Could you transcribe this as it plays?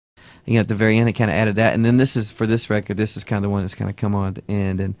at the very end, it kind of added that. And then this is, for this record, this is kind of the one that's kind of come on at the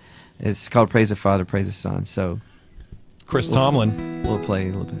end, and it's called Praise the Father, Praise the Son. So Chris Tomlin. We'll play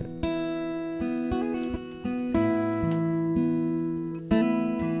a little bit.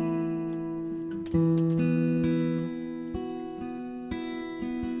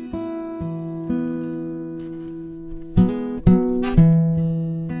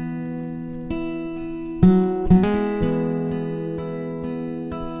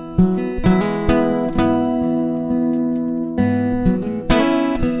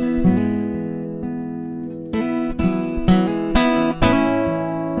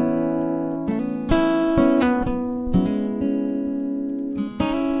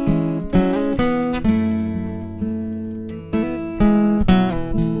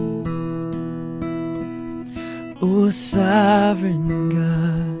 O sovereign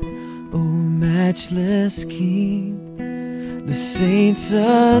God, O matchless King, the saints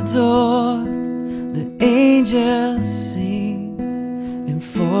adore, the angels sing, and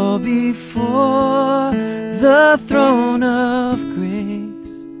fall before the throne of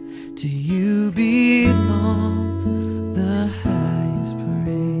grace. To you belongs the highest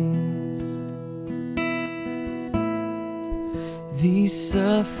praise. These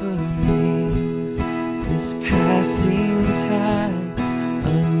sufferings, this passing tide,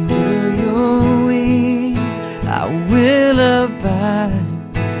 under your wings I will abide,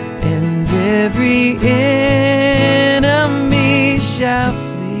 and every enemy shall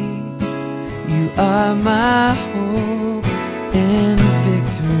flee. You are my hope and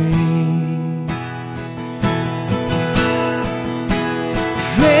victory.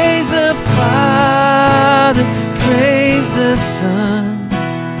 Praise the Father, praise the Son,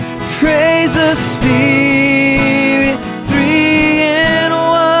 praise the Spirit, three in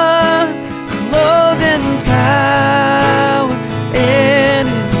one, clothed in power and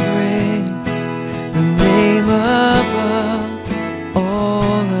in grace, the name above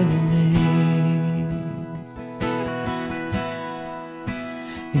all other names.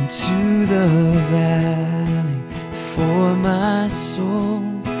 Into the valley for my soul,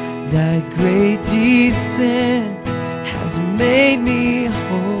 thy great descent has made me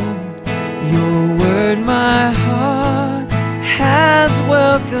whole. Your word my heart has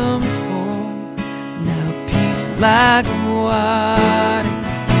welcomed home. Now peace like water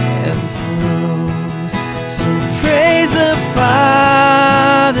ever flows. So praise the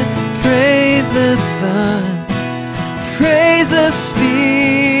Father, praise the Son, praise the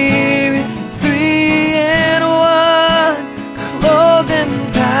Spirit, three in one, clothed in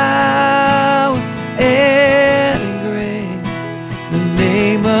power and grace, the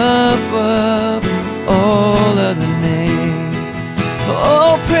name above all other names.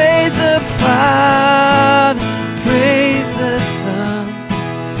 Oh, praise the Father, praise the Son,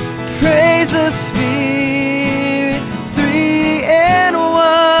 praise the Spirit, three in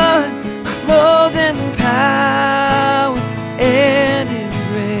one, clothed in power and in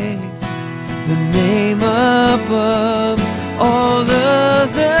grace, the name above all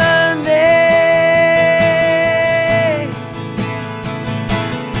other names.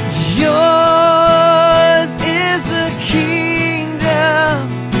 Yours is the kingdom,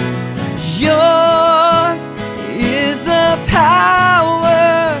 yours is the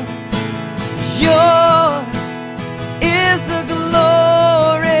power, yours is the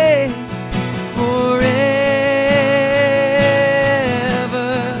glory forever.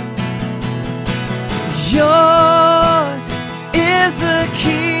 Yours is the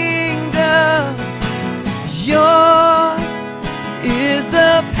kingdom, yours is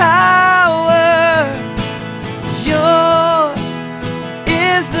the power, yours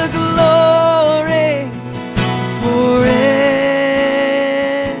is the glory forever.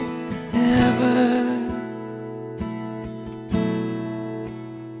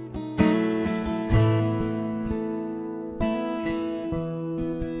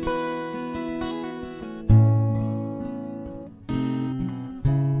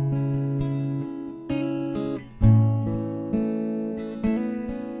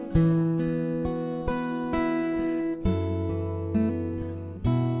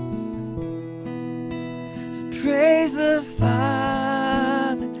 Praise the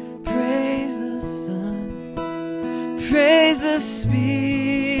Father, praise the Son, praise the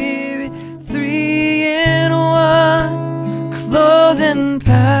Spirit, three in one, clothed in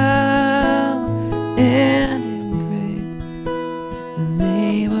power and in grace, the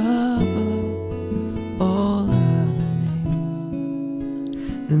name above all other names,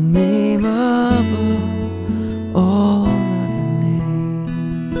 the name above all other names.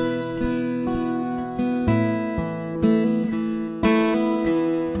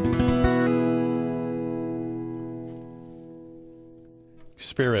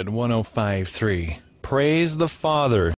 Spirit 105.3. Praise the Father.